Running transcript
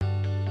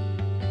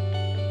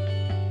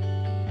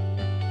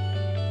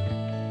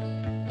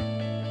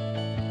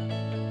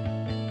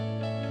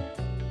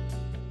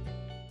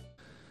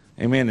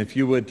Amen. If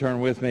you would turn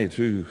with me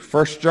to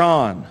 1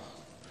 John.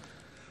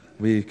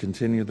 We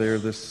continue there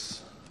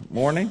this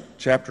morning,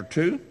 chapter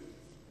 2.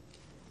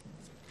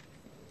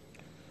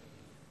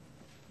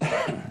 We're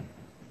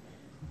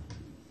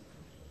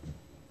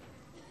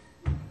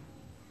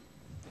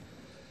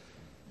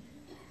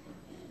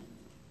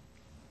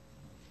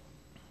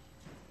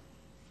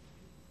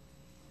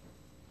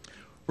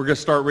going to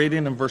start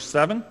reading in verse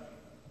 7.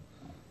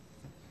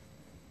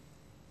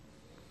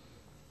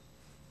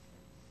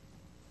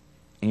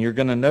 And you're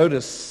going to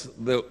notice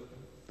that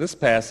this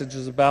passage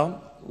is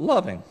about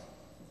loving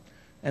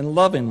and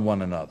loving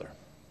one another.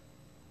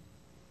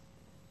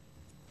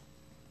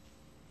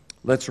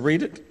 Let's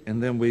read it,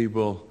 and then we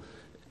will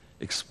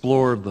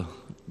explore the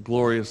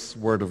glorious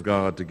Word of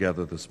God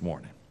together this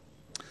morning.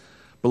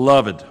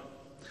 Beloved,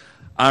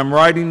 I'm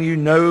writing you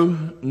no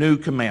new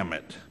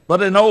commandment,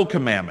 but an old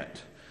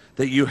commandment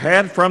that you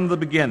had from the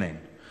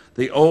beginning.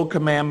 The old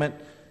commandment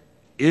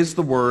is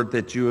the word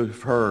that you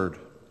have heard.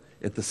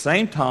 At the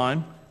same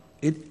time,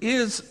 it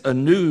is a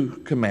new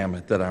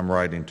commandment that I'm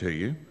writing to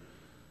you,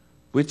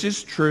 which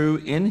is true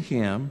in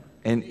him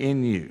and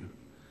in you,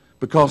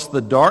 because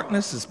the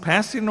darkness is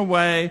passing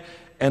away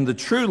and the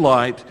true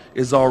light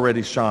is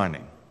already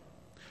shining.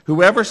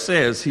 Whoever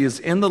says he is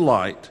in the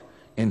light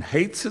and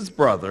hates his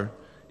brother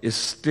is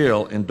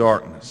still in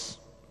darkness.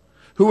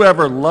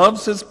 Whoever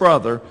loves his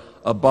brother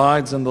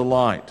abides in the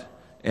light,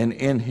 and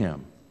in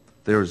him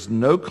there is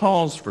no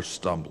cause for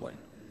stumbling.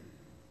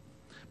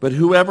 But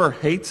whoever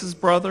hates his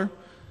brother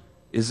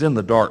is in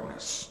the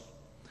darkness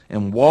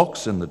and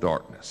walks in the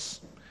darkness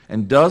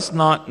and does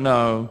not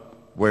know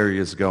where he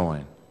is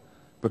going,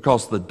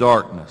 because the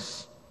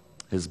darkness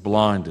has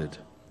blinded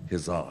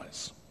his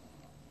eyes.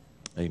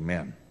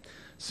 Amen.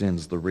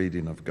 Sends the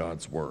reading of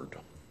God's word.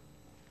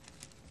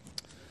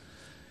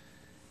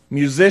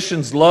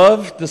 Musicians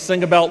love to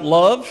sing about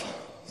love.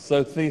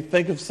 So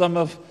think of some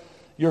of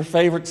your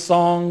favorite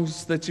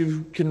songs that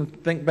you can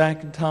think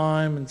back in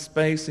time and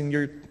space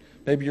in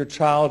maybe your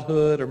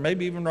childhood, or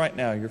maybe even right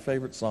now, your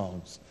favorite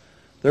songs.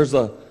 There's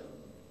a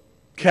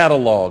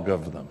catalog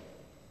of them.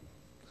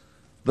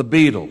 The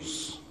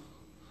Beatles,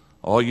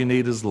 All You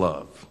Need Is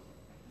Love.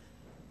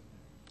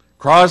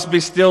 Crosby,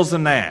 Stills,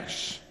 and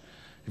Nash.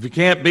 If you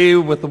can't be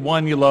with the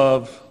one you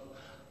love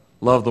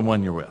the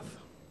one you're with.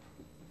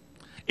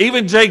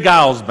 Even Jay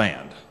Giles'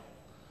 band,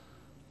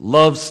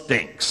 Love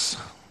Stinks.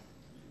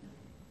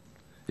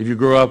 If you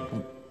grew up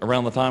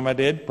around the time I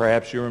did,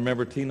 perhaps you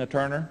remember Tina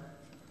Turner,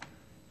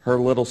 her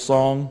little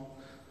song,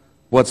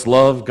 What's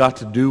Love Got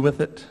to Do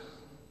with It?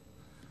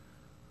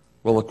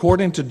 Well,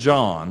 according to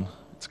John,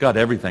 it's got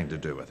everything to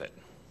do with it.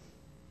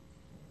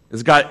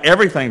 It's got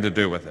everything to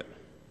do with it.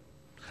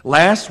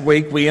 Last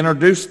week we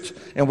introduced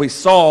and we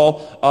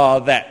saw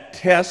that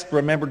test.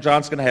 Remember,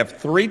 John's going to have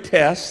 3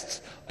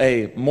 tests: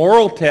 a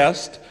moral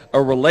test,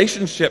 a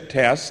relationship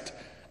test,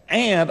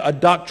 and a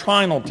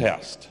doctrinal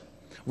test.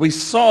 We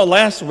saw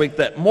last week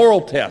that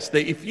moral test,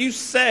 that if you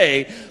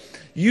say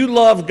you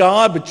love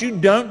God but you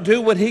don't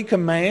do what he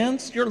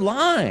commands, you're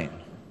lying.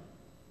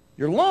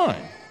 You're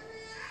lying.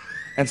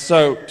 And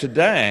so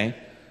today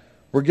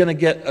we're going to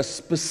get a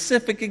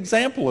specific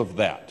example of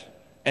that.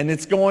 And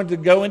it's going to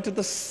go into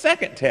the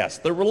second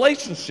test, the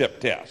relationship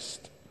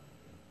test.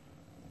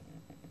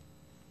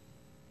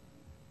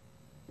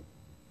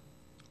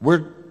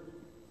 The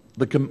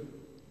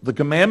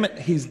commandment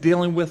he's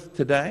dealing with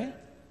today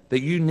that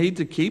you need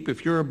to keep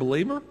if you're a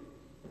believer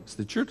is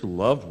that you're to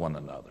love one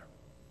another.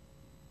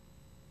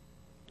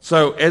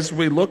 So as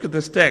we look at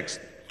this text,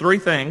 3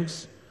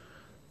 things: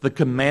 the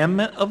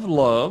commandment of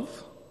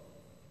love,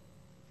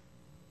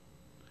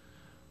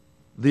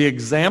 the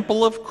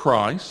example of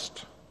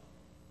Christ,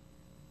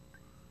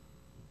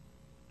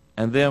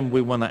 and then we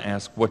want to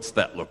ask, what's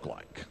that look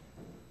like?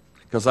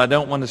 Because I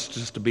don't want us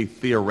just to be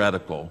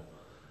theoretical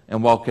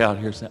and walk out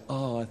here saying,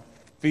 oh, I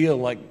feel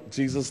like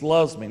Jesus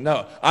loves me.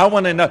 No, I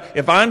want to know,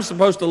 if I'm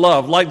supposed to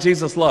love like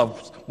Jesus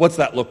loves, what's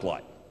that look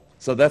like?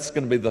 So that's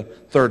going to be the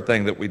third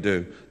thing that we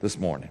do this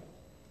morning.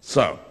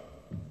 So,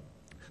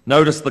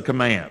 notice the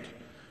command.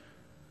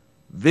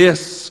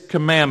 This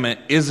commandment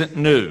isn't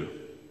new.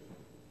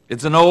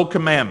 It's an old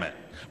commandment.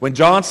 When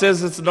John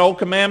says it's an old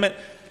commandment,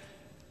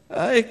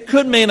 it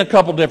could mean a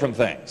couple different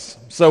things.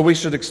 So we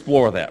should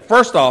explore that.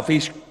 First off, he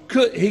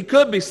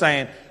could be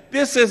saying,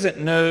 this isn't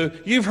new.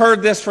 You've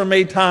heard this from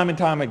me time and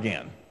time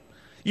again.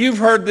 You've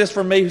heard this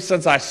from me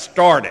since I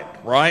started,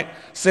 right?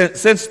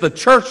 Since the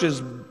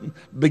churches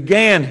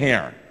began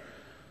here.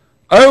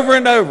 Over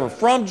and over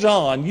from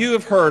John, you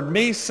have heard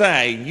me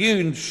say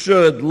you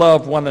should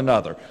love one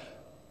another.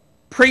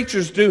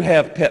 Preachers do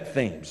have pet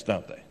themes,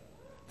 don't they?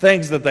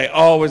 Things that they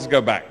always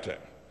go back to.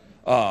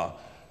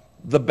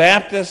 The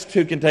Baptist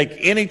who can take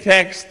any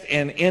text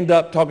and end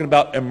up talking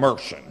about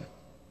immersion.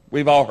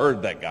 We've all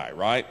heard that guy,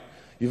 right?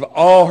 You've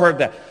all heard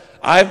that.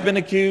 I've been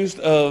accused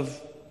of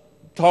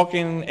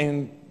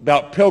talking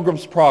about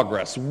Pilgrim's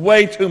Progress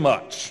way too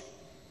much.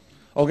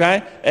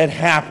 Okay? It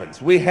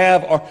happens. We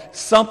have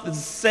something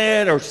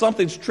said or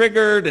something's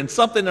triggered and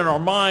something in our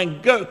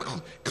mind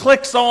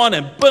clicks on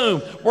and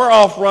boom, we're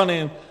off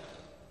running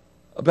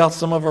about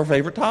some of our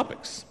favorite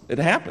topics. It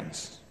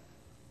happens.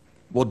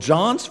 Well,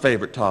 John's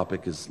favorite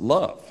topic is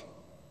love.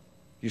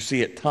 You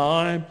see it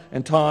time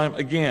and time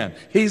again.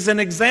 He's an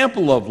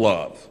example of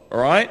love, all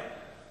right?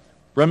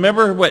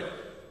 Remember what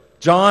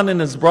John and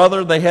his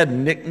brother, they had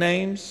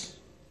nicknames?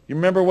 You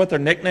remember what their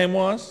nickname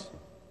was?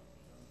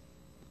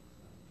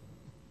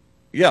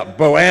 Yeah,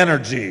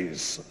 Boanerges,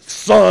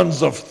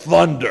 sons of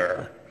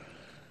thunder.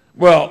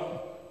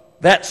 Well,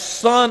 that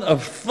son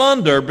of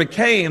thunder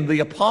became the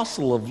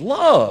apostle of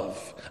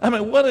love. I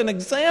mean, what an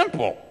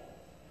example.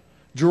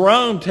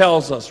 Jerome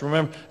tells us,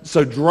 remember,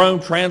 so Jerome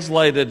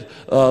translated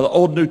the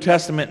Old New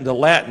Testament into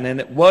Latin, and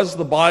it was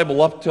the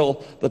Bible up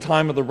till the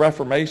time of the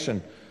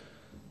Reformation.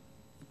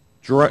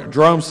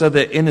 Jerome said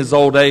that in his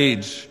old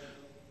age,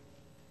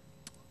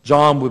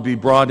 John would be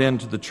brought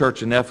into the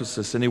church in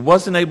Ephesus, and he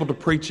wasn't able to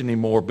preach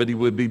anymore, but he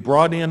would be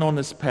brought in on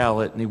his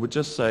pallet, and he would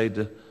just say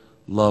to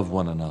love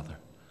one another.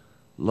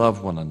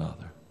 Love one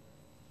another.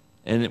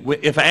 And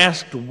if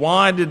asked,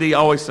 why did he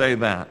always say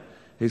that?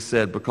 He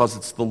said, because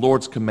it's the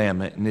Lord's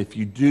commandment, and if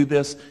you do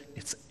this,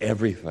 it's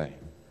everything.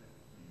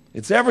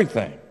 It's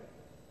everything.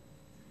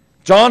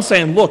 John's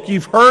saying, look,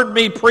 you've heard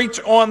me preach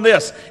on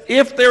this.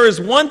 If there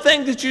is one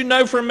thing that you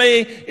know from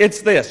me,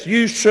 it's this.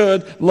 You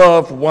should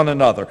love one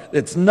another.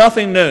 It's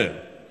nothing new.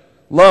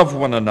 Love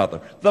one another.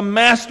 The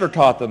Master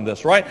taught them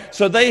this, right?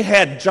 So they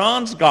had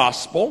John's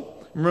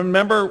gospel.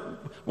 Remember,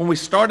 when we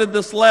started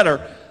this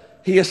letter,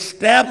 he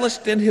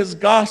established in his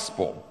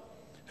gospel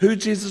who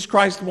Jesus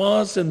Christ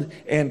was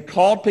and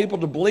called people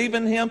to believe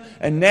in him.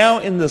 And now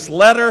in this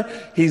letter,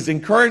 he's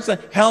encouraged them.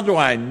 How do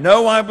I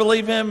know I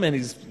believe him? And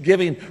he's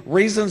giving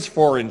reasons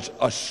for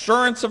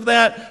assurance of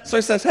that. So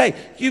he says, hey,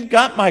 you've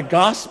got my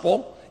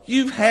gospel.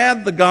 You've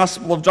had the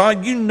gospel of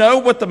John. You know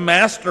what the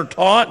Master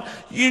taught.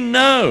 You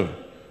know.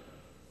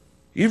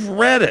 You've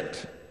read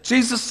it.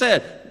 Jesus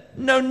said,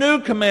 a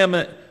new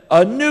commandment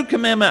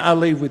I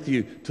leave with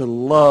you, to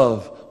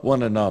love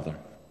one another.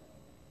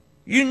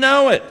 You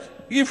know it.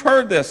 You've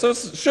heard this, so it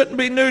shouldn't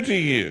be new to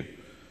you.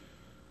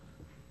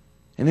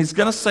 And he's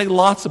going to say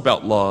lots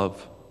about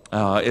love.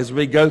 As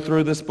we go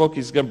through this book,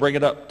 he's going to bring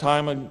it up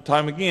time and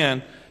time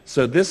again.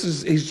 So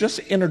he's just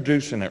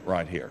introducing it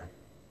right here.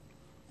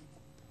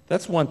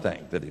 That's one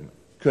thing that he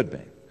could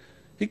mean.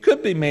 He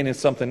could be meaning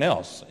something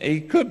else.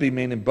 He could be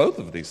meaning both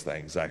of these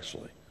things,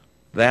 actually.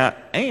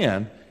 That,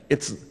 and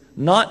it's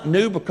not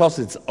new because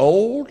it's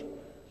old.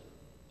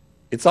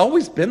 It's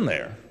always been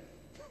there.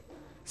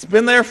 It's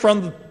been there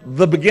from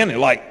the beginning,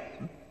 like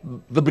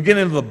the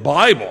beginning of the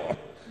Bible.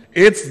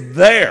 It's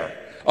there.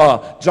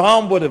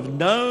 John would have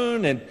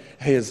known, and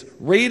his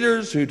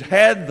readers who'd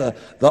had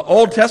the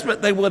Old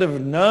Testament, they would have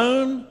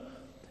known.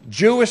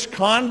 Jewish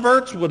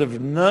converts would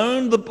have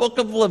known the book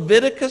of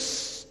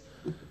Leviticus.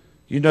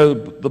 You know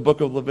the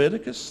book of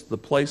Leviticus, the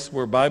place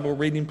where Bible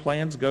reading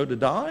plans go to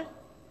die?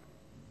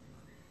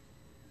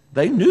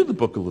 They knew the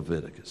book of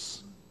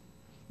Leviticus.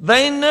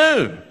 They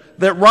knew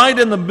that right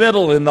in the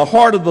middle, in the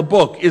heart of the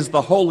book, is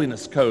the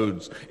holiness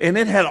codes. And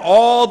it had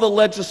all the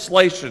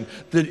legislation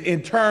that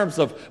in terms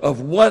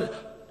of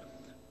what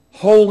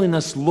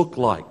holiness looked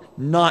like.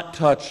 Not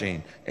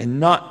touching and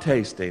not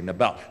tasting,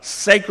 about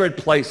sacred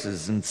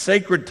places and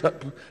sacred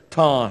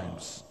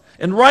times.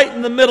 And right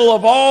in the middle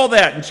of all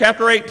that, in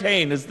chapter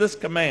 18, is this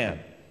command.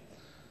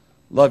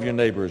 Love your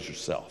neighbor as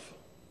yourself.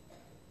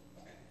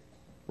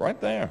 Right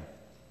there.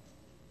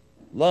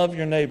 Love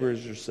your neighbor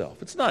as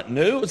yourself. It's not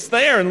new. It's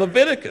there in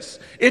Leviticus.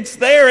 It's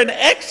there in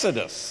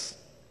Exodus.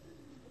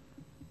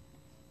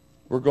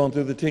 We're going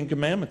through the Ten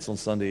Commandments on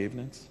Sunday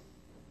evenings.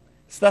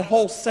 It's that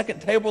whole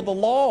second table of the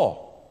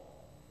law.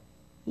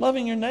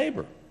 Loving your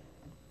neighbor.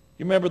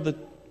 You remember the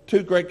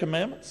two great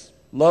commandments?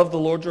 Love the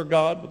Lord your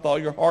God with all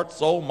your heart,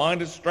 soul,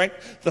 mind, and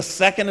strength. The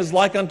second is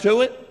like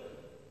unto it.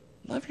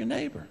 Love your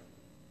neighbor.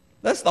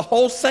 That's the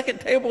whole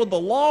second table of the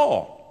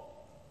law.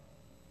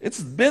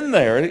 It's been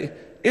there.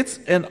 It's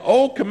an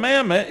old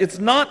commandment. It's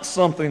not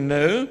something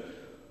new.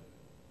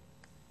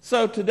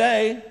 So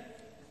today,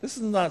 this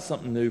is not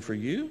something new for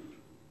you.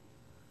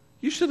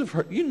 You should have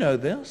heard, you know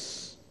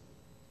this.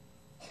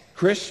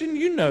 Christian,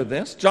 you know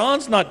this.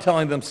 John's not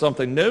telling them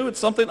something new. It's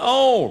something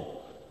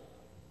old.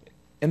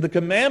 And the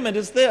commandment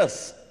is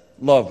this: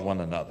 love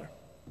one another.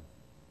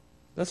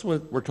 That's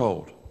what we're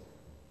told.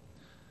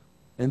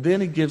 And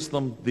then he gives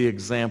them the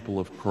example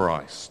of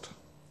Christ.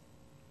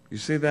 You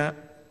see that?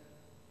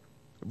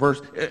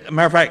 Matter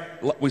of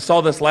fact, we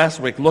saw this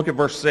last week. Look at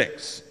verse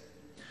 6.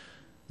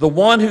 The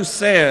one who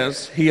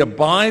says he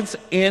abides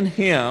in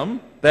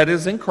him, that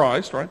is in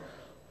Christ, right,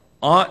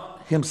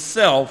 ought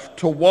himself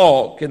to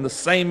walk in the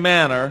same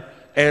manner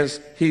as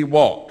he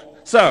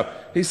walked. So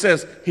he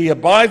says he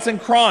abides in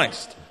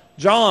Christ.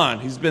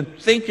 John, he's been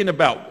thinking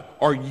about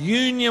our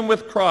union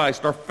with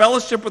Christ, our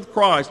fellowship with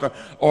Christ,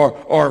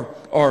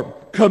 our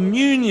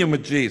communion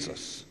with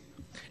Jesus.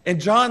 And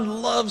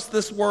John loves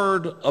this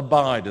word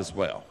abide as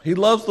well. He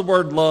loves the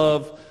word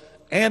love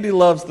And he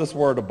loves this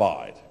word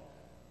abide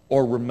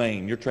or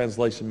remain. Your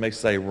translation may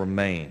say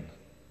remain.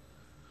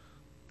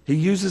 He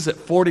uses it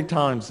 40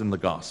 times in the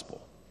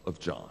Gospel of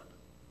John.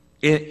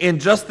 In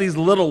just these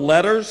little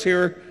letters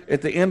here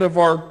at the end of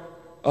our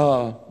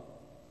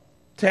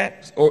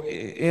text or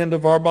end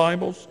of our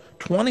Bibles,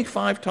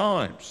 25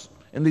 times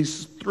in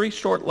these 3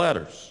 short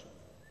letters.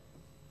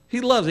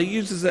 He loves it. He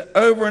uses it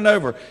over and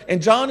over.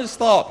 And John has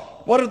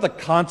thought, what are the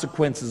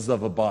consequences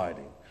of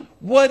abiding?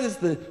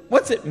 What's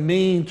it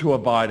mean to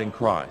abide in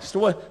Christ?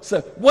 What's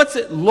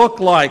it look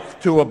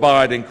like to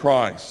abide in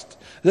Christ?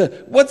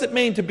 What's it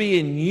mean to be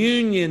in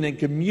union and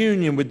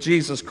communion with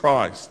Jesus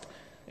Christ?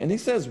 And he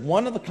says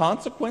one of the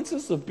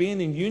consequences of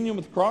being in union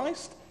with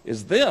Christ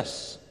is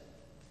this.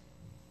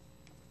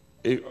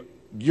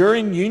 You're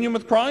in union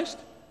with Christ,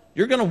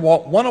 you're going to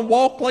want to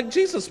walk like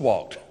Jesus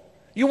walked.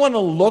 You want to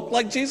look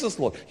like Jesus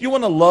looked. You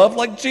want to love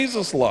like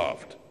Jesus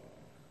loved.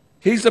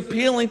 He's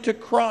appealing to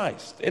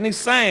Christ. And he's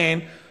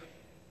saying,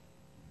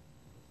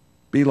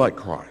 be like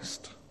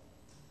Christ.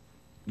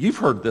 You've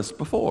heard this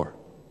before.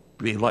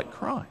 Be like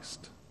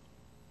Christ.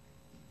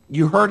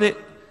 You heard it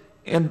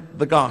in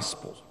the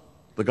Gospel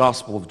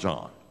of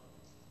John.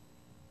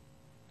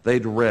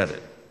 They'd read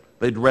it.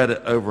 They'd read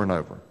it over and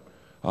over.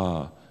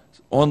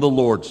 On the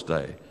Lord's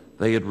Day,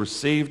 they had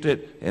received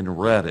it and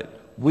read it.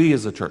 We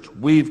as a church,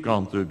 we've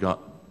gone through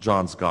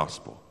John's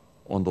Gospel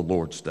on the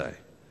Lord's Day.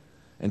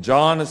 And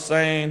John is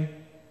saying,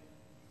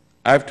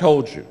 I've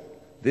told you,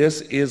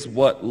 this is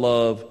what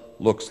love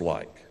looks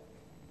like.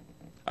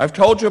 I've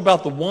told you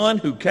about the one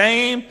who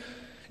came,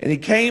 and he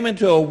came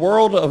into a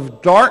world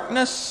of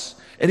darkness,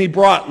 and he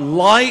brought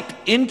light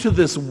into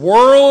this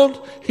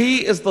world.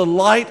 He is the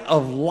light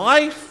of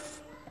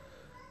life,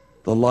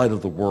 the light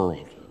of the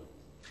world.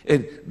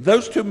 And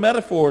those two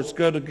metaphors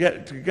go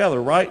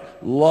together, right?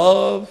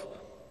 Love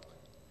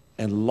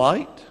and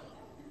light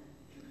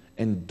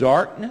and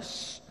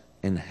darkness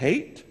and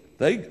hate.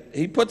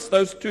 He puts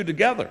those two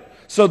together.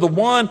 So the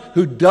one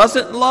who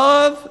doesn't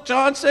love,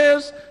 John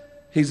says,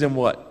 he's in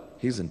what?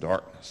 He's in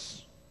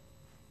darkness.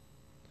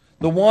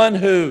 The one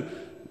who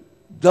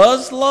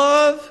does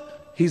love,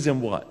 he's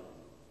in what?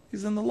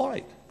 He's in the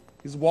light.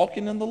 He's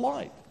walking in the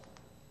light.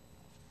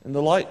 In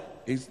the light,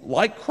 he's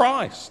like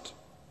Christ.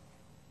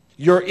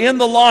 You're in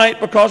the light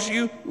because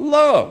you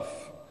love.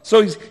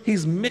 So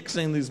he's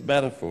mixing these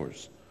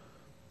metaphors.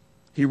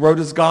 He wrote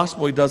his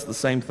gospel. He does the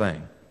same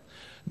thing.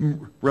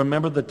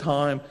 Remember the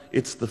time?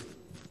 It's the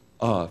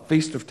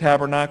Feast of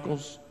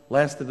Tabernacles.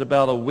 Lasted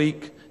about a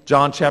week.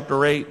 John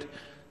chapter 8.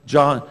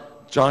 John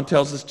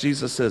tells us,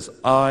 Jesus says,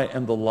 I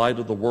am the light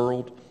of the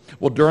world.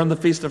 Well, during the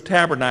Feast of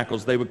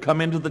Tabernacles, they would come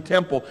into the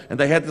temple, and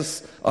they had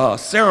this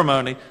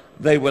ceremony.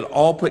 They would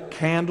all put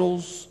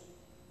candles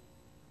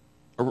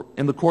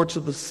in the courts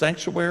of the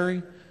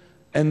sanctuary,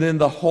 and then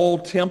the whole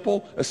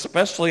temple,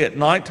 especially at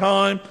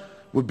nighttime,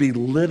 would be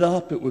lit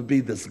up. It would be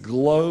this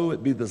glow. It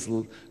would be this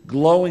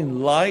glowing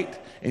light.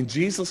 And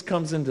Jesus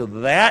comes into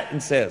that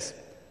and says,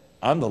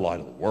 I'm the light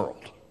of the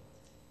world.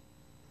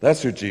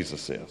 That's who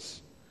Jesus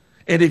is.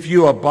 And if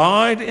you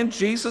abide in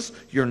Jesus,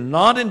 you're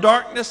not in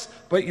darkness,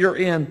 but you're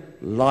in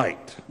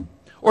light.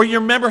 Or you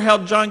remember how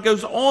John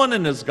goes on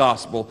in his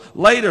gospel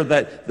later,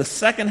 that the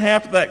second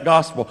half of that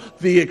gospel,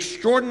 the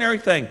extraordinary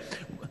thing.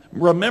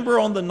 Remember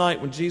on the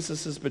night when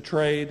Jesus is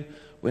betrayed,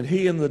 when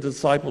he and the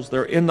disciples,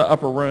 they're in the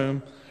upper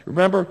room.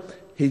 Remember,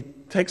 he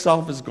takes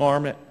off his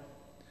garment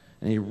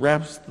and he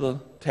wraps the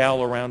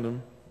towel around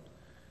him.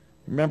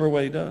 Remember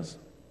what he does?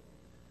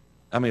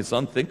 I mean, it's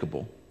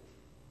unthinkable.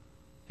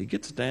 He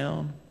gets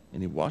down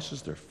and he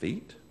washes their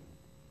feet.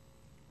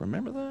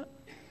 Remember that?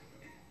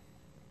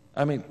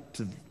 I mean,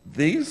 to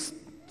these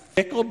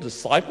fickle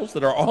disciples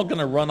that are all going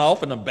to run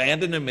off and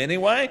abandon him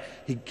anyway,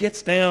 he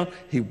gets down,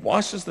 he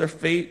washes their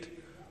feet.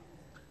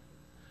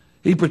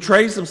 He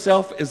portrays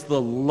himself as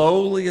the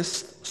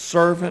lowliest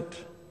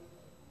servant.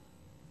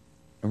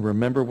 And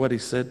remember what he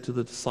said to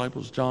the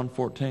disciples, John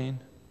 14?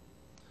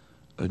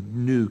 A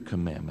new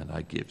commandment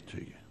I give to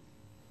you.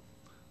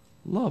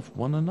 Love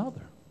one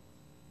another.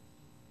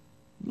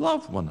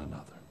 Love one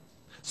another.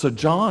 So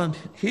John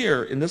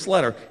here in this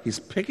letter, he's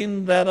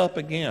picking that up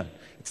again.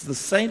 It's the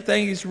same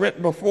thing he's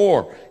written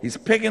before. He's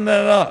picking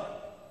that up.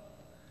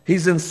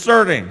 He's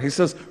inserting. He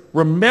says,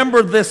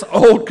 remember this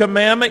old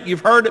commandment. You've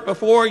heard it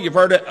before. You've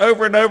heard it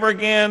over and over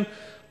again.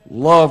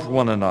 Love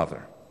one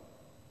another.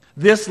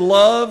 This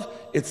love,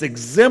 it's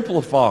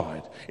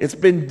exemplified. It's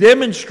been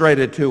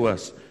demonstrated to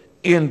us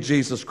in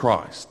Jesus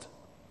Christ.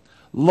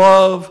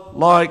 Love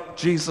like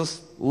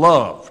Jesus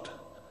loved,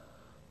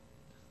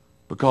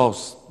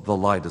 because the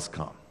light has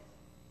come.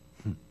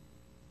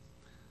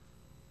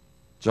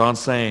 John's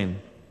saying,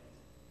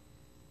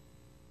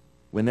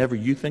 whenever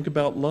you think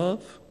about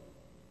love,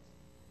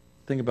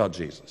 think about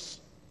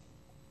Jesus.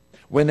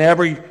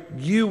 Whenever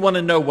you want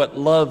to know what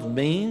love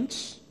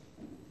means,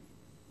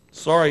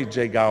 sorry,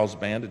 Jay Giles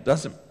Band, it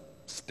doesn't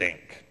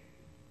stink.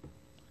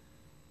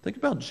 Think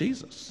about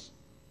Jesus.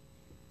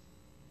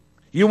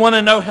 You want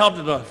to know how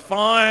to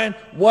define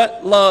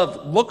what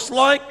love looks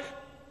like?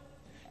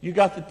 You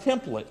got the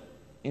template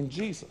in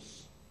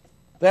Jesus.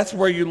 That's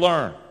where you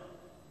learn.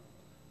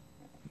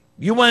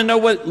 You want to know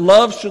what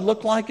love should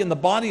look like in the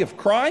body of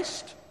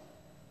Christ,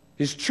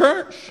 his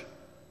church?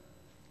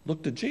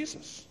 Look to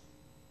Jesus.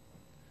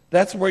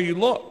 That's where you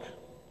look.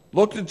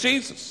 Look to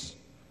Jesus.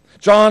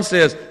 John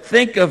says,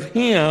 think of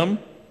him.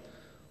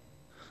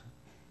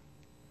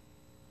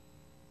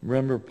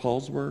 Remember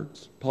Paul's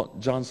words?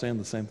 John's saying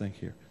the same thing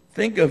here.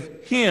 Think of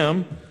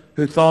him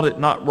who thought it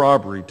not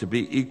robbery to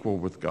be equal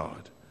with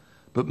God,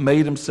 but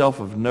made himself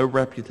of no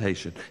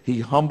reputation.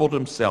 He humbled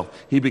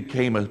himself. He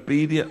became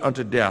obedient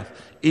unto death,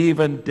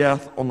 even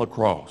death on the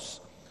cross.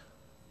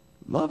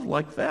 Love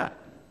like that.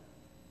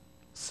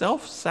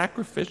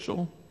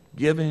 Self-sacrificial,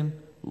 giving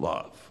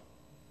love.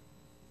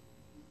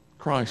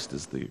 Christ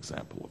is the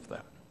example of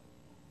that.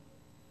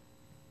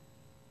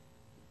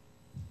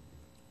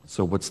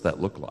 So what's that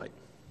look like?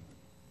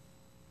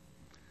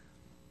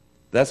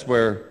 That's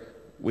where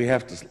we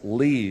have to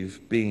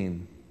leave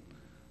being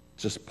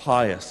just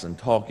pious and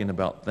talking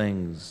about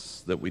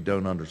things that we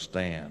don't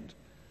understand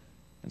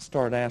and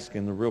start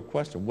asking the real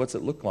question, what's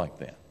it look like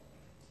then?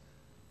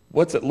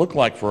 What's it look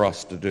like for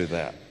us to do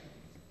that?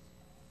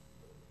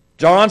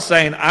 John's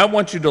saying, I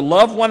want you to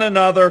love one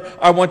another.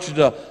 I want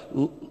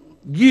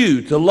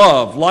you to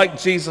love like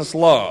Jesus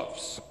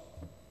loves.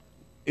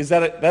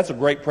 That's a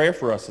great prayer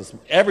for us.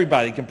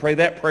 Everybody can pray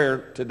that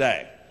prayer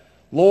today.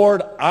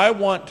 Lord, I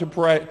want to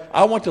pray.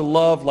 I want to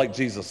love like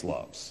Jesus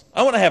loves.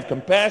 I want to have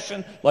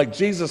compassion like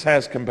Jesus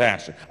has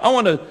compassion.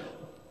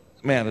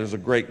 There's a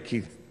great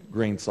Keith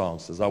Green song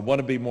that says, I want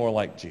to be more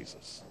like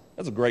Jesus.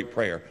 That's a great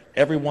prayer.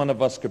 Every one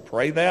of us could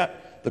pray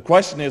that. The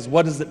question is,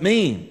 what does it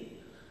mean?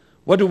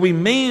 What do we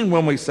mean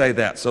when we say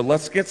that? So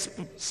let's get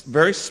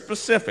very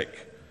specific.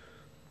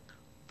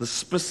 The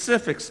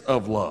specifics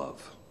of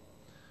love.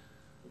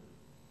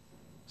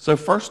 So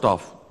first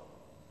off,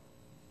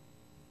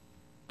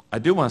 I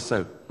do want to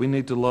say we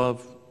need to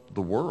love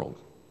the world.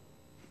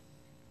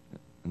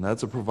 And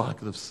that's a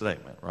provocative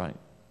statement, right?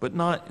 But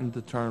not in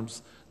the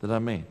terms that I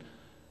mean.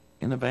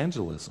 In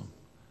evangelism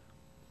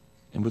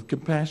and with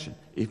compassion.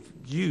 If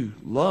you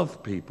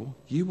love people,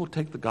 you will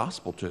take the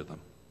gospel to them.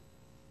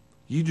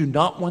 You do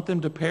not want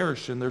them to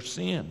perish in their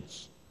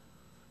sins.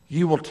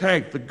 You will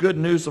take the good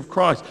news of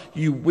Christ.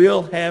 You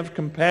will have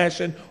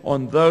compassion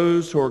on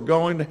those who are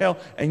going to hell,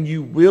 and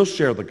you will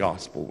share the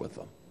gospel with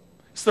them.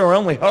 It's their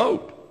only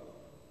hope.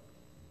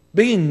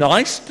 Being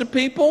nice to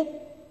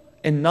people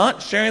and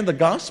not sharing the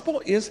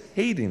gospel is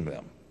hating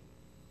them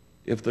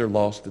if they're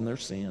lost in their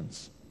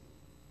sins.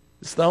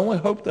 It's the only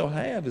hope they'll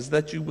have is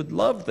that you would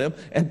love them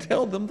and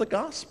tell them the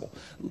gospel.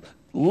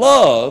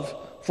 Love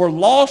for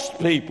lost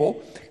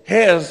people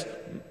has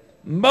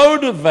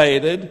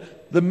motivated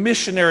the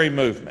missionary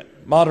movement,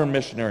 modern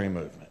missionary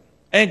movement,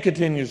 and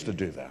continues to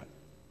do that.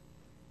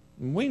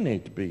 We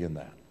need to be in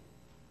that.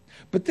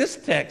 But this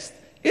text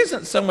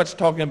isn't so much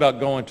talking about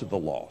going to the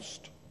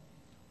lost.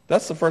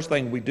 That's the first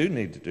thing we do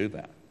need to do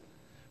that.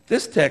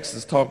 This text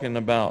is talking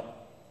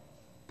about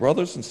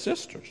brothers and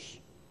sisters.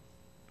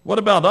 What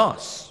about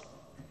us?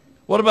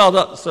 What about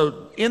us?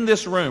 So in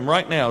this room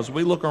right now, as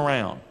we look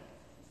around,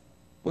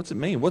 what's it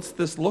mean? What's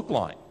this look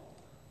like?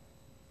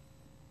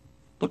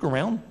 Look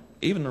around,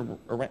 even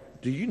around.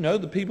 Do you know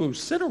the people who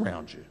sit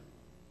around you?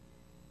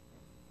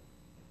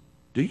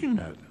 Do you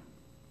know them?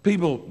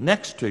 People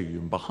next to you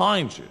and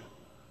behind you,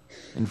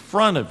 in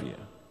front of you.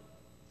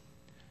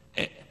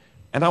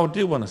 And I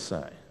do want to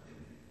say,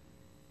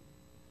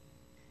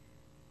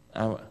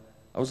 I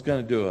was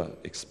going to do an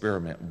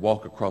experiment and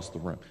walk across the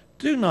room.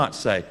 Do not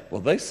say,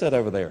 well, they sit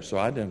over there, so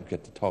I didn't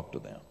get to talk to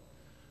them.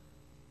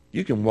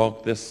 You can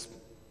walk this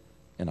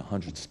in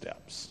 100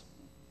 steps.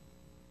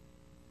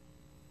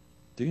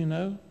 Do you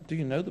know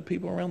the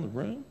people around the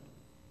room?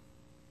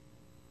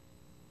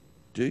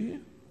 Do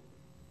you?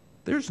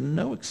 There's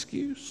no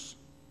excuse.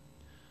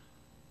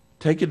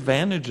 Take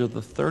advantage of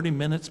the 30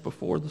 minutes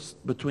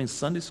between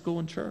Sunday school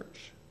and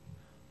church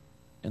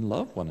and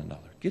love one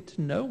another. Get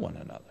to know one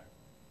another.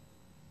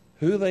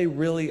 Who they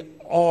really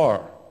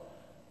are.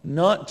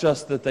 Not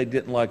just that they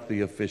didn't like the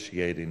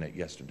officiating at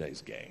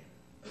yesterday's game.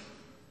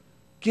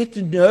 Get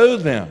to know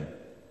them.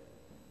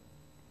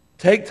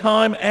 Take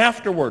time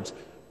afterwards.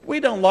 We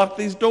don't lock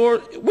these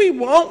doors. We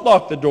won't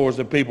lock the doors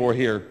if people are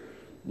here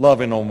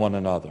loving on one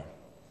another.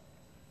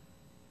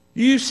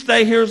 You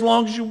stay here as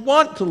long as you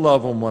want to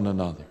love on one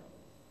another.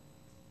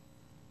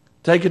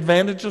 Take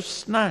advantage of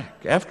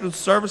snack. After the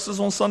services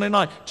on Sunday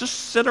night, just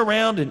sit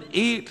around and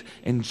eat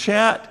and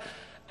chat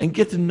and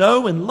get to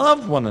know and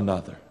love one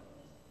another.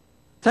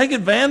 Take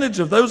advantage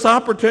of those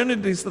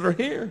opportunities that are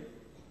here.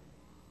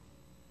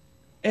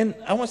 And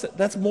I want to say,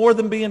 that's more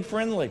than being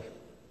friendly.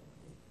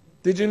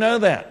 Did you know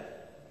that?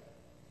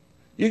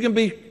 You can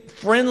be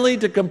friendly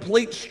to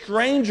complete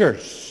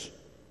strangers.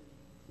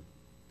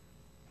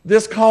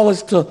 This call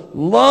is to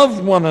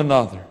love one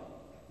another.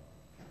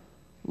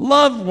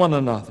 Love one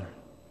another.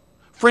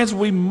 Friends,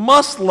 we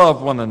must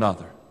love one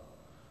another.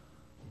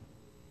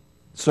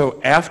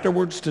 So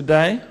afterwards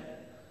today,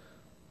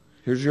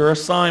 here's your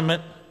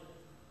assignment.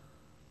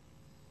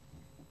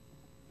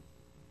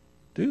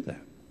 Do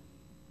that.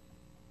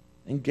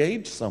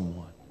 Engage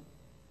someone.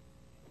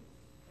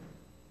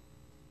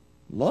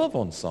 Love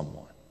on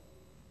someone.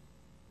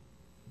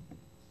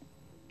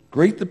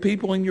 Greet the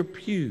people in your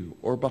pew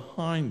or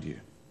behind you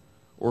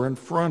or in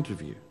front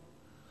of you.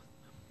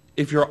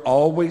 If you're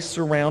always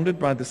surrounded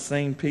by the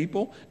same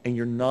people and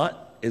you're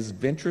not as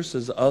venturous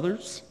as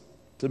others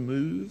to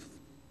move,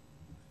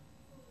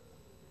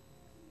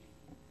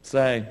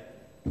 say,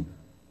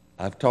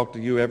 I've talked to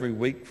you every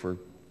week for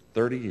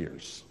 30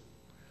 years.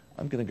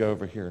 I'm going to go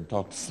over here and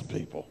talk to some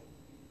people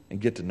and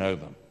get to know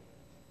them.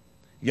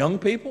 Young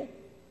people,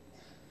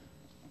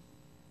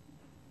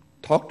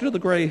 talk to the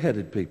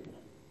gray-headed people.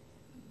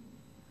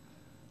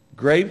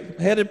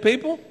 Gray-headed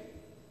people,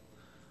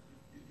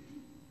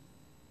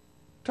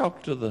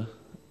 talk to the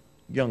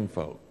young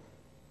folk.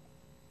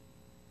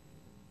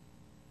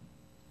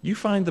 You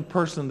find the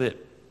person that,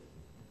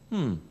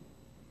 I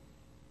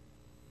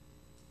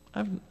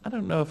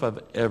don't know if I've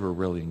ever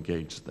really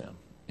engaged them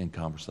in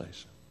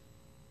conversation.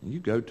 And you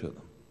go to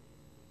them.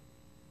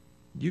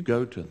 You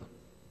go to them.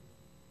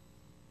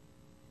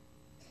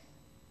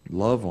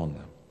 Love on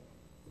them.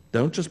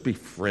 Don't just be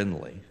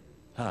friendly.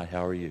 Hi,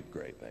 how are you?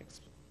 Great,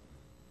 thanks.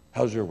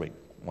 How's your week?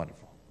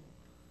 Wonderful.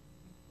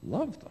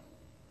 Love them.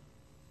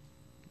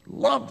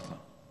 Love them.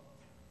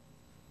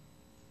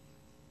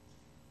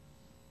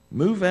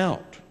 Move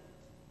out.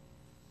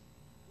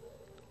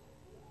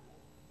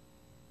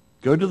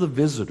 Go to the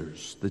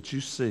visitors that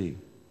you see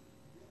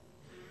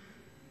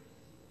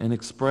and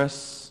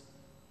express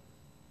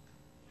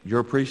your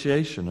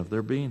appreciation of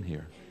their being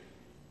here.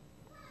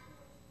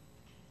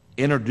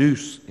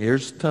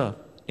 Here's tough,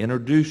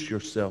 introduce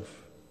yourself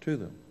to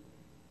them.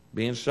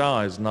 Being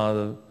shy is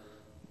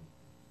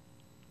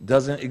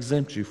doesn't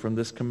exempt you from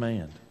this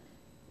command.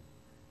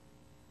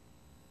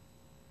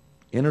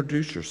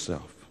 Introduce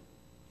yourself.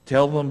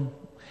 Tell them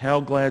how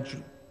glad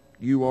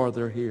you are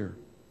they're here.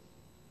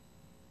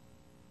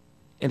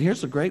 And here's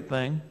the great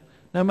thing.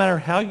 No matter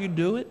how you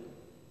do it,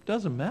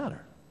 doesn't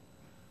matter.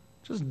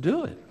 Just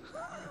do it.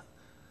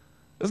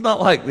 It's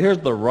not like here's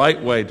the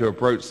right way to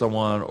approach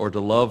someone or to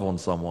love on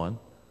someone.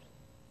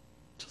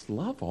 Just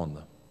love on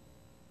them.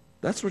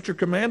 That's what you're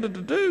commanded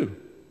to do.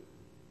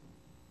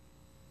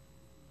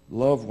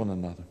 Love one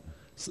another.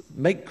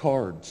 Make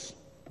cards,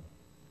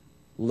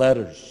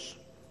 letters,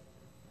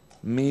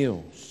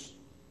 meals.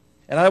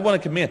 And I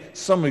want to commend,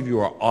 some of you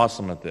are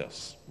awesome at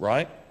this,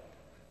 right?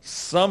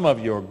 Some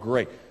of you are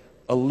great.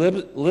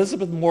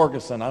 Elizabeth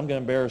Morganson, I'm going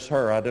to embarrass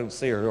her. I don't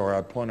see her or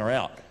I point her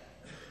out.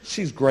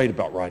 She's great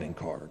about writing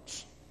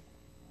cards.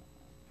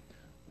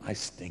 I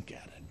stink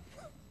at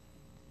it.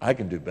 I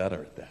can do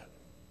better at that.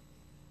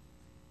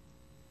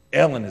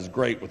 Ellen is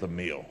great with a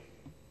meal.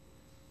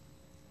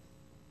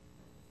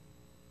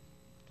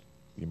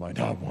 You might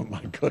not want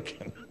my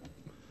cooking,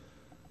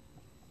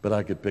 but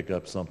I could pick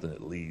up something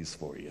at Lee's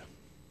for you.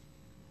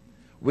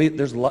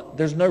 There's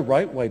no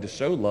right way to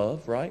show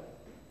love, right?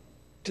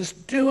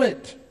 Just do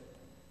it.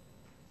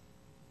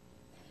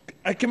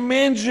 I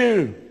commend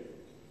you.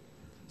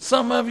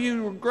 Some of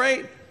you are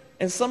great,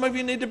 and some of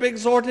you need to be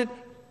exhorted.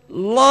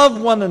 Love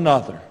one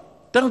another.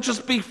 Don't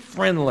just be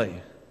friendly.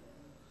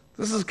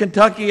 This is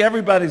Kentucky.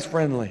 Everybody's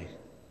friendly.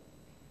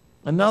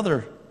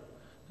 Now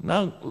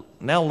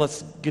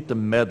let's get to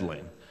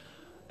meddling.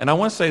 And I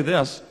want to say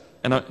this,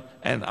 and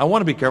I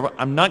want to be careful.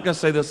 I'm not going to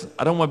say this.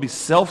 I don't want to be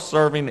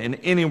self-serving in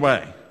any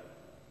way.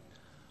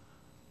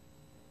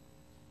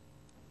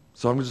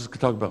 So I'm just going to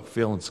talk about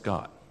Phil and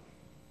Scott.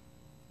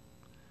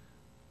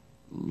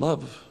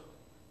 Love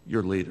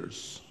your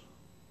leaders.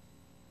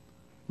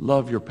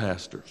 Love your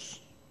pastors.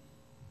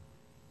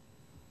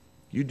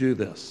 You do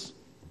this.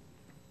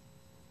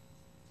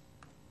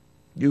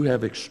 You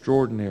have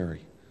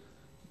extraordinary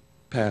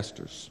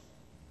pastors.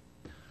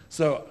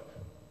 So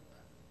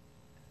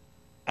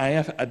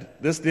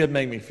this did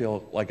make me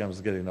feel like I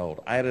was getting old.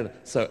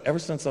 So ever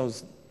since I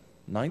was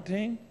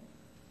 19,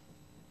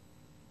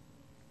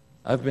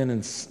 I've been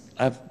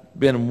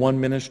in one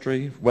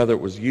ministry, whether it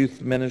was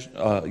youth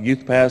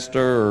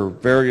pastor or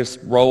various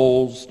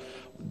roles,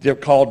 they're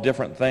called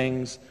different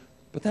things,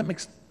 but that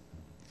makes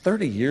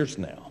 30 years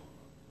now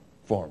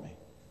for me.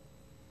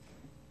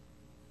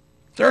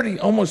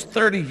 Almost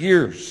 30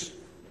 years.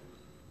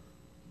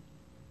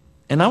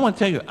 And I want to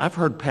tell you, I've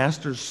heard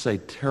pastors say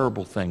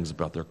terrible things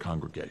about their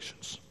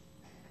congregations.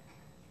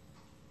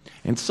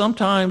 And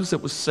sometimes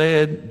it was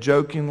said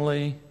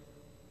jokingly,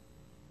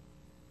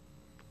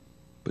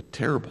 but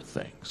terrible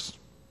things.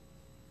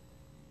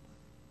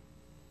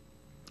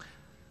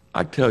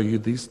 I tell you,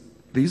 these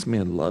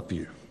men love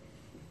you.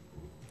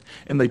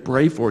 And they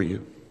pray for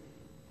you.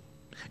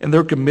 And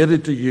they're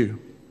committed to you.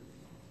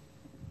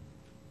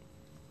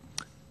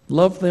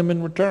 Love them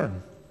in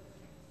return.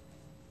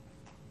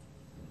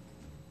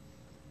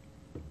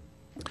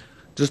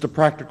 Just a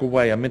practical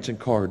way. I mentioned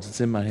cards.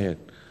 It's in my head.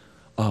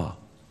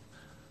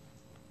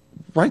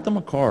 Write them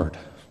a card.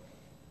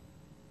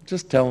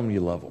 Just tell them you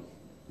love them.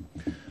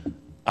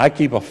 I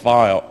keep a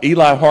file.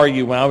 Eli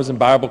Haryu, when I was in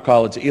Bible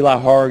college, Eli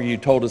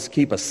Haryu told us to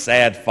keep a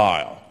sad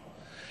file.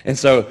 And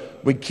so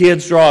when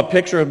kids draw a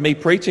picture of me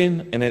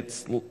preaching, and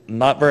it's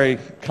not very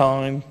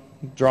kind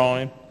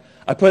drawing,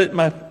 I put it in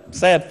my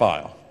sad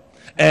file.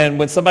 And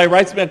when somebody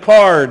writes me a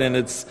card and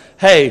it's,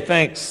 hey,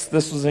 thanks,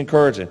 this was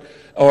encouraging.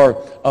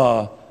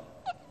 Or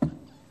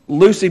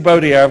Lucy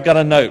Bodier, I've got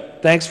a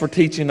note. Thanks for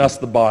teaching us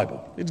the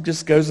Bible. It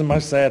just goes in my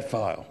sad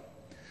file.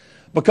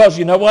 Because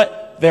you know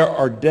what? There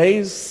are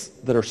days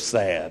that are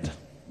sad.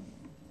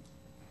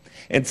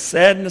 And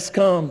sadness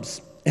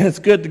comes. And it's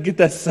good to get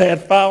that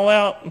sad file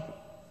out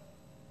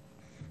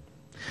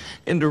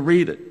and to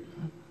read it.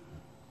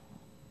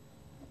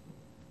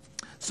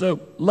 So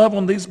love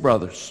on these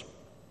brothers.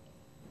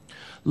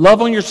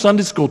 Love on your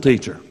Sunday school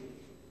teacher.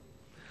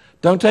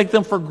 Don't take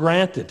them for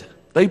granted.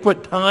 They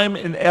put time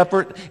and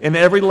effort in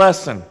every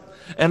lesson.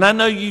 And I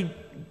know you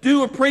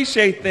do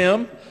appreciate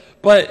them,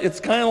 but it's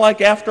kind of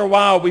like after a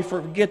while we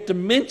forget to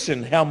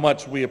mention how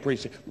much we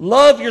appreciate.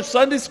 Love your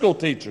Sunday school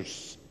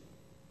teachers.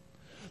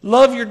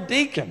 Love your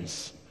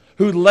deacons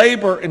who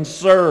labor and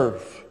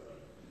serve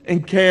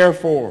and care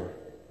for.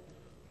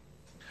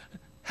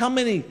 How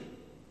many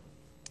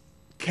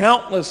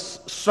countless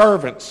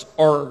servants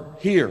are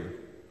here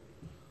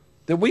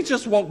that we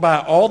just walk by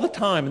all the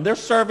time and they're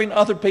serving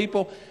other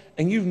people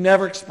and you've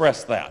never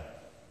expressed that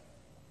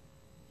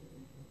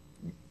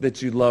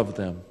you love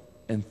them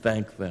and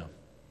thank them.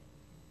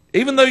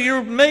 Even though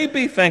you may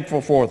be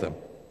thankful for them.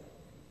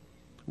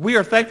 We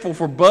are thankful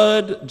for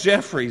Bud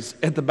Jeffries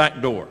at the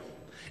back door.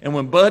 And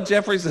when Bud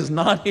Jeffries is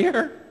not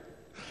here,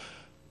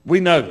 we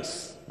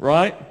notice,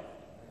 right?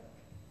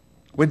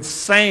 When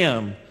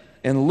Sam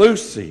and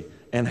Lucy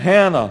and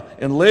Hannah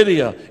and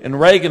Lydia and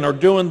Reagan are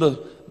doing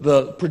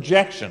the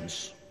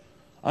projections,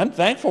 I'm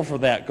thankful for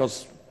that,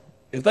 because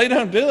if they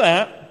don't do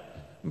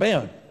that,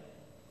 man,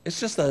 it's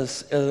just an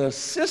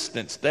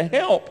assistance to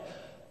help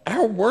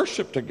our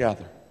worship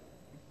together.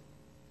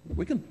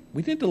 We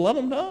need to let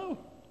them know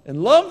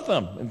and love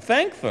them and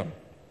thank them.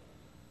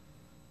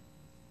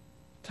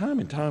 Time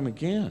and time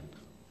again.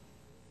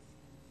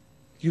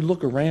 You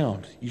look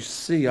around, you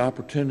see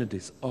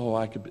opportunities. Oh,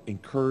 I could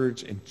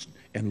encourage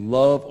and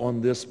love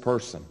on this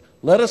person.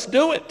 Let us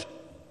do it.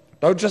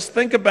 Don't just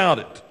think about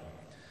it.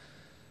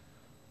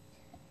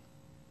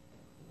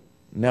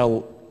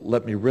 Now,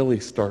 let me really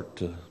start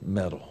to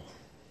meddle.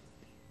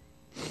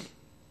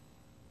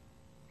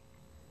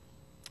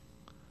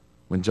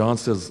 When John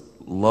says,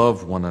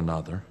 love one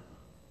another,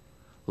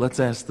 let's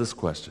ask this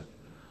question.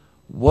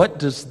 What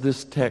does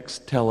this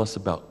text tell us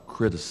about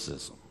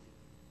criticism?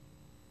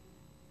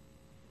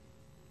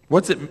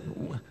 What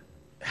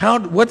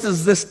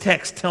does this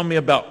text tell me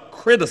about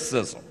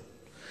criticism?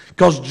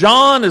 Because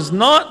John is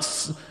not,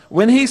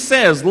 when he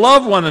says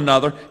love one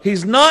another,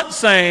 he's not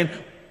saying,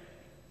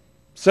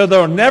 so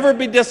there will never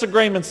be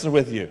disagreements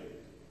with you.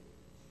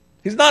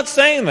 He's not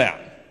saying that.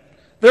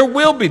 There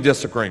will be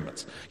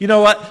disagreements. You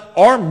know what?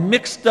 Our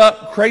mixed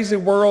up, crazy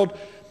world,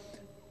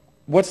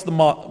 what's the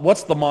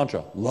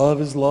mantra?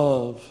 Love is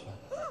love.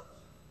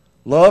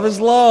 Love is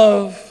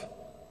love.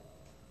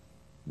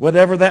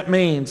 Whatever that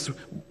means.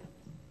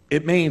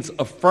 It means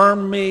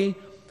affirm me,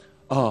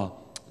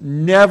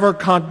 never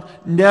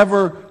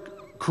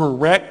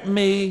correct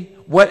me.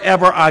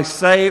 Whatever I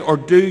say or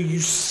do, you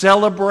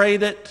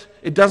celebrate it.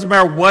 It doesn't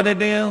matter what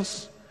it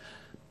is.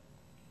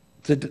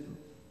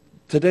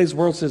 Today's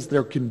world says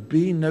there can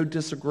be no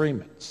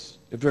disagreements.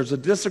 If there's a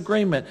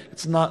disagreement,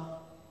 it's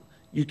not,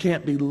 you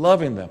can't be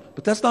loving them.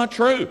 But that's not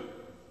true.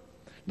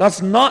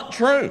 That's not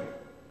true.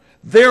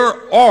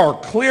 There are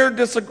clear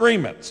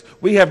disagreements.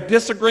 We have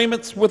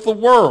disagreements with the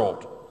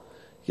world,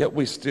 yet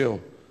we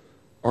still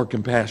are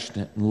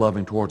compassionate and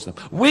loving towards them.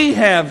 We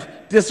have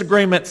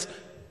disagreements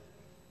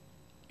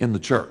in the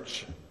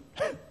church.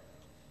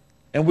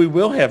 And we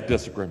will have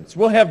disagreements.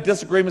 We'll have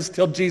disagreements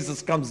till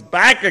Jesus comes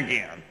back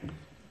again.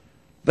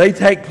 They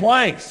take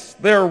place.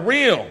 They're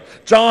real.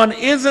 John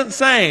isn't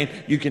saying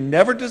you can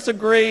never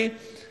disagree.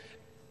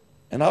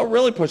 And I'll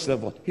really push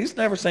that. He's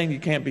never saying you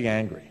can't be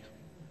angry.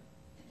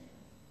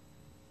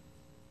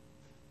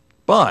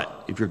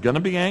 But if you're going to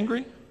be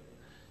angry,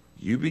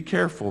 you be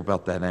careful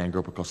about that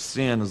anger, because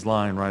sin is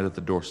lying right at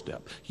the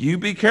doorstep. You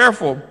be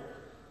careful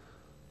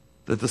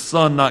that the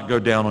sun not go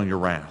down on your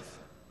wrath.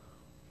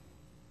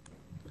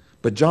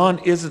 But John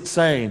isn't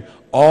saying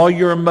all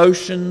your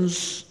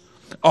emotions,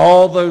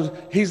 all those,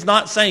 he's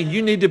not saying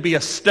you need to be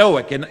a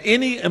stoic and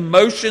any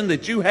emotion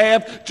that you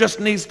have just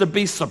needs to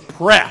be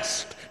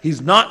suppressed.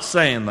 He's not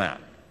saying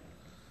that.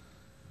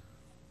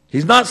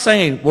 He's not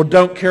saying, well,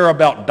 don't care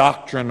about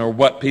doctrine or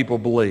what people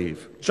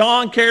believe.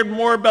 John cared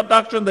more about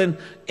doctrine than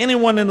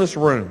anyone in this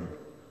room.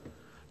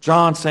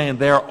 John's saying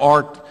there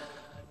are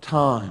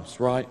times,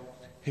 right?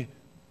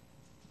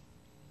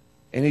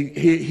 And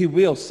he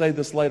will say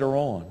this later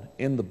on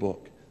in the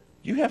book.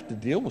 You have to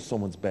deal with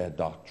someone's bad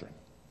doctrine.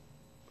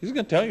 He's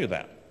going to tell you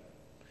that.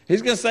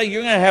 He's going to say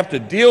you're going to have to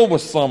deal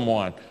with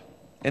someone.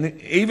 And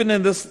even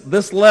in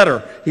this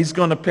letter, he's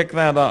going to pick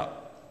that up.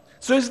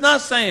 So he's not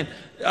saying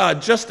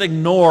just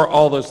ignore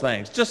all those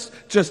things.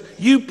 Just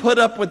you put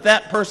up with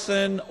that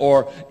person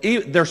or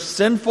their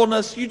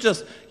sinfulness. You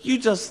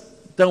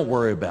just don't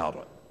worry about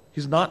it.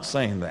 He's not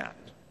saying that.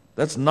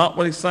 That's not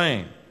what he's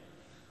saying.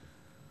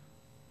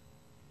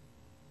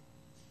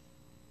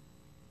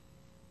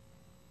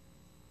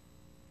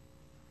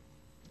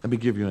 Let me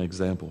give you an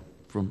example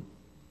from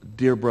a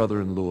dear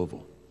brother in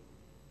Louisville.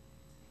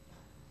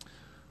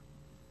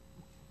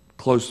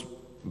 Close,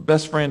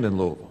 best friend in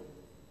Louisville.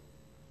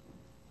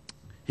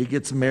 He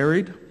gets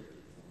married.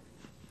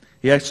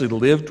 He actually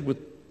lived with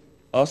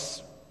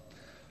us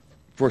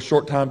for a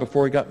short time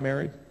before he got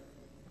married.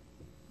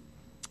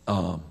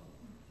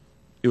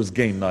 It was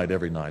game night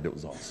every night. It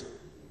was awesome.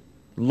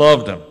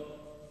 Loved him.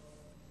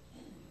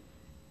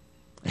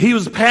 He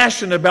was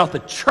passionate about the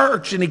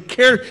church, and he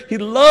cared. He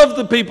loved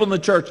the people in the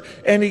church,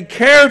 and he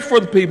cared for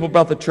the people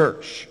about the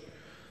church.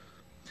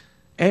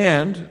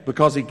 And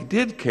because he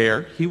did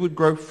care, he would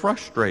grow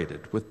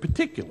frustrated with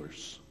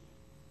particulars,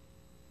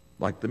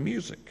 like the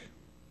music,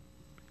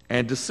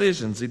 and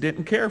decisions he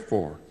didn't care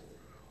for,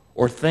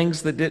 or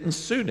things that didn't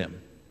suit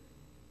him.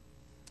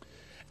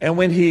 And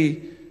when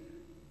he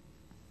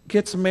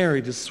gets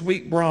married, his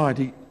sweet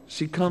bride,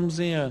 she comes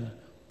in,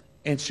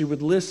 and she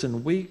would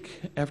listen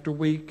week after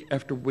week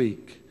after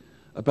week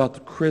about the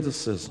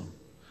criticism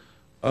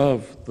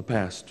of the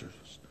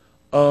pastors,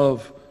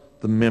 of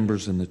the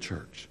members in the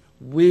church.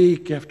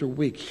 Week after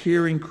week,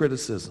 hearing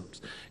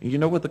criticisms. And you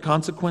know what the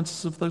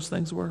consequences of those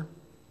things were?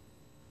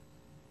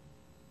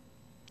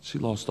 She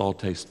lost all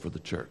taste for the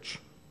church.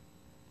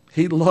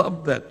 He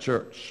loved that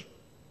church.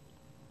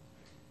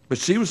 But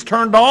she was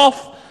turned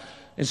off.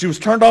 And she was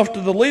turned off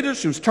to the leaders.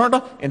 She was turned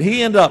off. And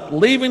he ended up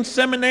leaving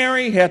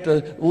seminary. He had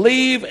to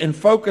leave and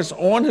focus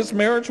on his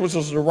marriage, which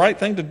was the right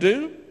thing to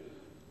do.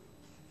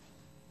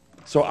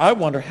 So I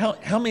wonder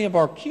how many of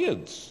our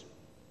kids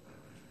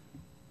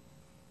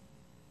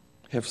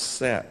have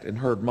sat and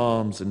heard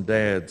moms and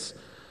dads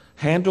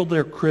handle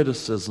their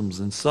criticisms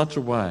in such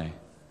a way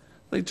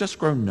they just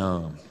grow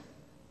numb.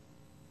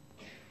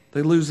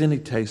 They lose any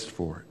taste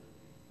for it.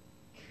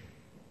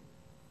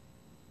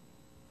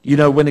 You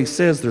know, when he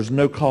says there's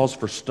no cause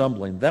for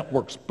stumbling, that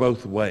works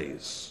both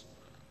ways.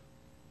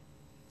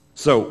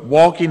 So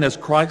walking as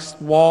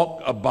Christ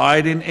walked,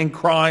 abiding in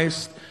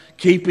Christ,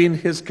 keeping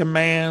his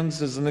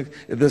commands is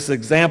this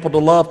example to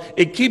love.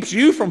 It keeps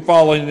you from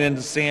falling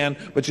into sin,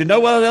 but you know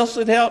what else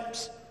it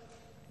helps?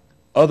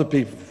 Other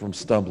people from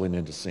stumbling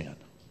into sin.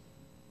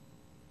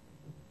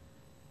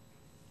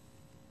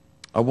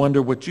 I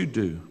wonder what you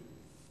do,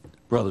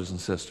 brothers and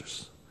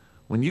sisters,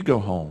 when you go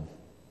home.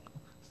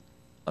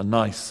 A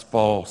nice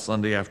fall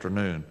Sunday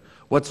afternoon.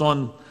 What's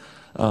on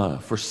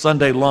for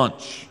Sunday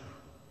lunch?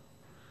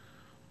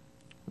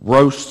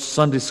 Roast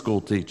Sunday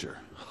school teacher.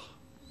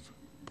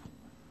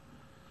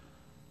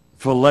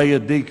 Filet a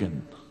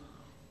deacon.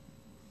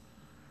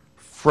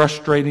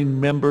 Frustrating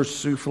member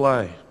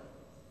souffle.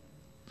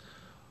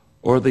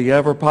 Or the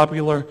ever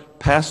popular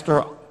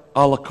pastor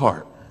a la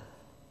carte.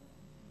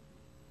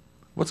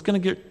 What's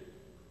going to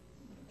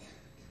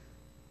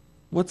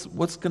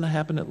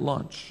happen at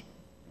lunch?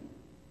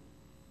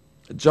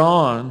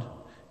 John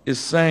is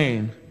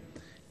saying,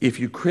 if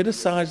you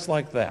criticize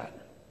like that,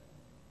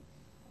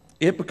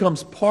 it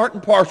becomes part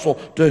and parcel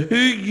to who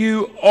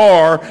you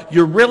are.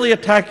 You're really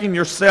attacking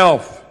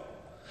yourself,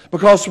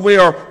 because we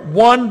are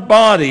one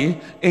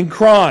body in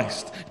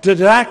Christ. To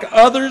attack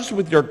others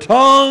with your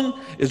tongue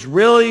is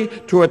really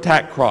to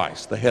attack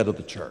Christ, the head of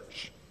the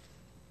church.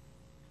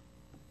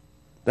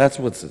 That's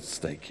what's at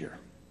stake here.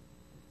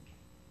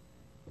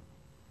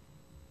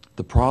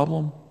 The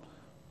problem?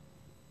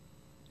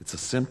 It's a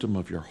symptom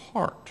of your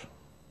heart.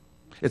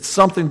 It's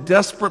something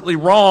desperately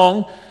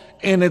wrong,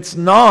 and it's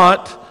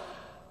not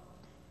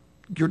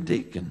your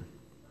deacon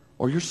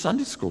or your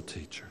Sunday school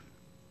teacher.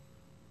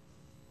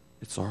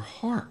 It's our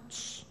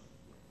hearts.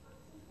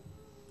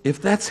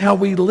 If that's how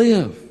we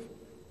live.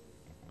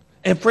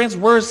 And friends,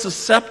 we're as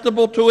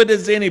susceptible to it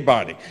as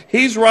anybody.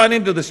 He's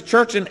writing to this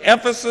church in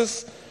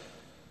Ephesus,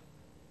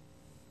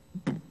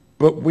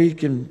 but we're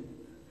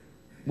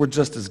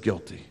just as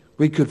guilty.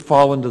 We could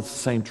fall into the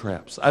same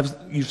traps.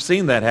 You've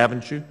seen that,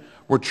 haven't you?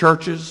 Where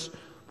churches,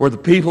 where the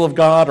people of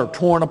God are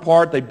torn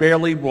apart, they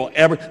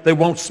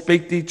won't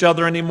speak to each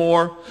other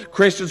anymore.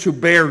 Christians who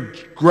bear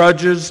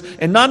grudges,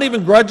 and not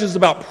even grudges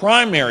about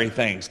primary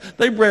things.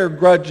 They bear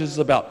grudges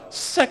about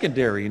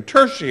secondary and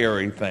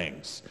tertiary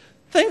things.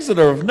 Things that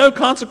are of no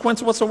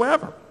consequence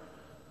whatsoever.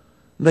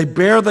 They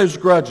bear those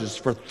grudges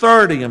for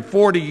 30 and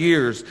 40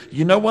 years.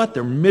 You know what?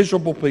 They're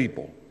miserable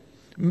people.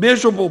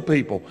 Miserable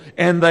people.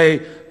 And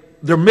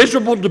they're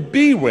miserable to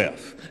be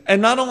with.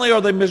 And not only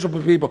are they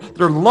miserable people,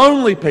 they're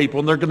lonely people,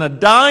 and they're going to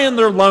die in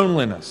their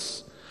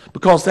loneliness,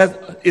 because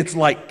it's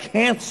like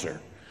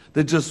cancer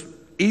that just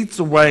eats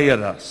away at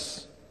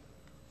us.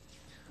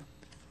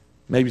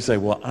 Maybe you say,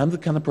 well, I'm the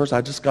kind of person,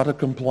 I just got to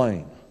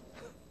complain.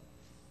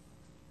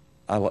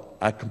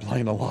 I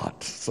complain a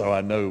lot, so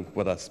I know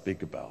what I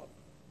speak about.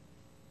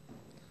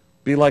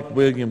 Be like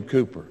William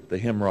Cooper, the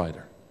hymn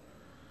writer,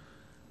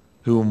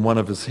 who in one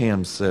of his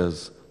hymns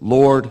says,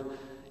 Lord,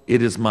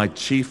 it is my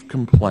chief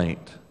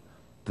complaint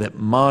that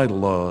my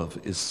love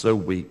is so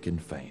weak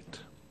and faint.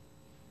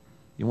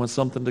 You want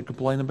something to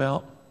complain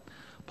about?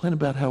 Complain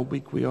about how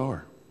weak we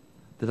are.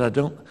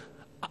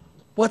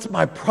 What's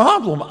my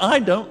problem? I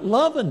don't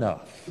love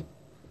enough.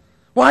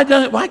 Why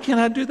can't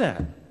I do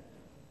that?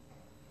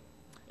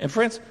 And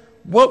friends,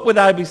 what would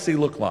IBC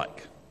look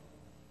like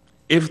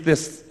if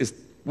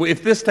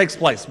this takes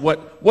place?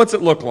 What's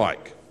it look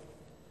like?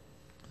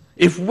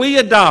 If we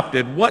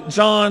adopted what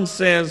John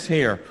says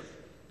here,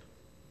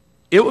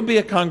 it would be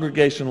a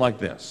congregation like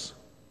this,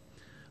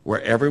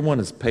 where everyone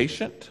is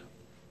patient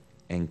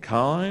and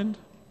kind,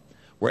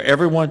 where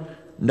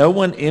no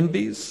one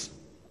envies,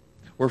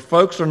 where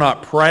folks are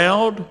not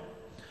proud,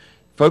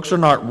 folks are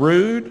not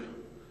rude,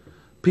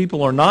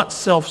 people are not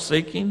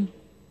self-seeking,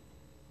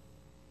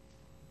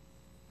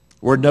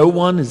 where no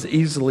one is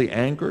easily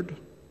angered,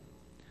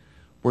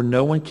 where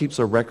no one keeps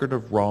a record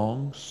of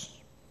wrongs,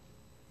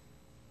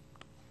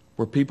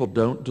 where people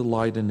don't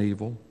delight in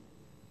evil,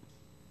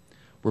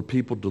 where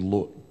people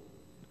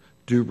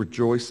do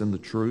rejoice in the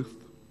truth,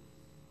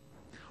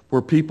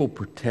 where people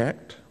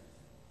protect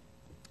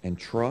and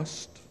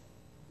trust,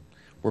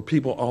 where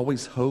people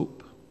always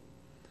hope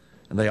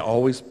and they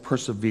always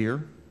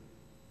persevere.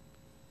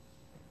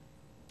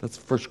 That's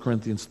 1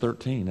 Corinthians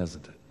 13,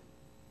 isn't it?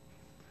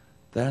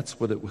 That's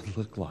what it would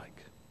look like.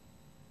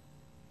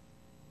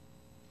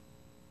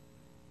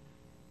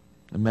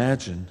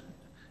 Imagine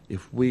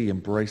if we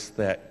embrace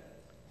that,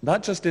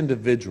 not just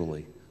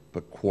individually,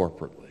 but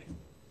corporately.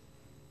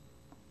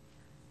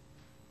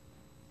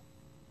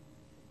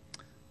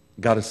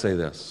 Got to say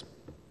this,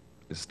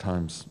 as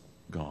time's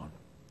gone.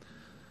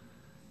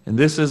 And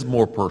this is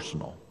more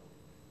personal.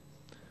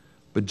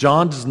 But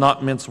John does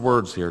not mince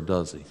words here,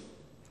 does he?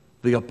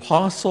 The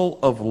apostle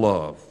of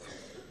love.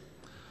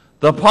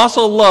 The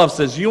apostle of love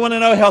says, you want to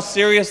know how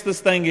serious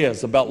this thing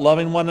is about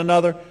loving one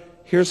another?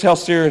 Here's how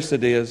serious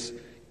it is.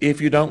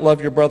 If you don't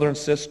love your brother and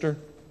sister,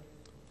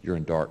 you're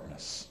in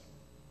darkness.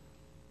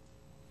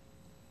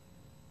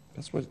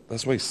 That's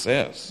what he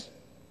says.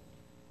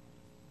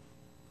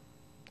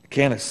 I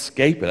can't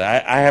escape it.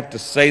 I have to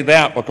say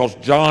that because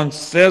John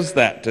says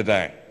that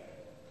today.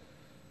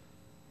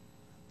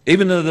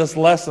 Even in this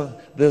lesson,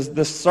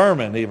 this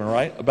sermon even,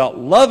 right, about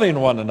loving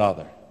one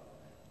another.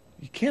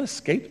 You can't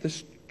escape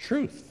this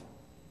truth.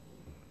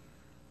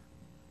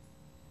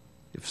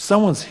 If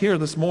someone's here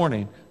this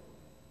morning,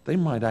 they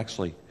might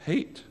actually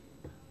hate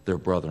their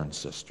brother and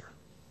sister.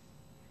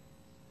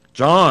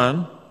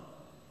 John,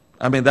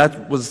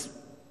 that was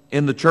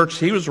in the church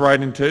he was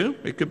writing to.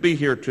 It could be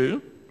here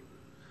too.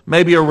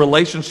 Maybe a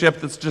relationship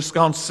that's just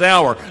gone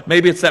sour.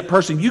 Maybe it's that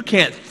person. You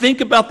can't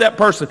think about that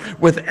person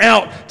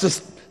without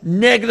just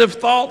negative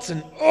thoughts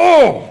and,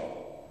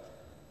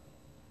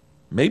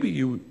 maybe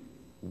you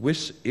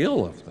wish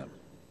ill of them.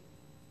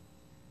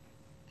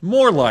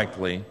 More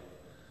likely,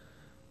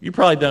 you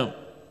probably don't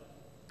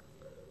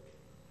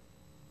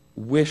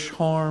wish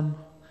harm.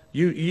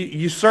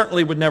 You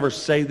certainly would never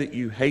say that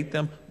you hate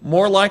them.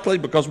 More likely,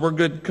 because we're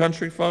good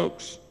country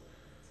folks,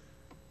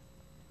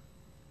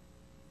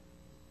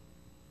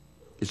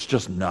 it's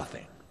just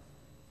nothing.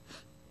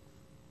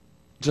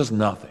 Just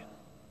nothing.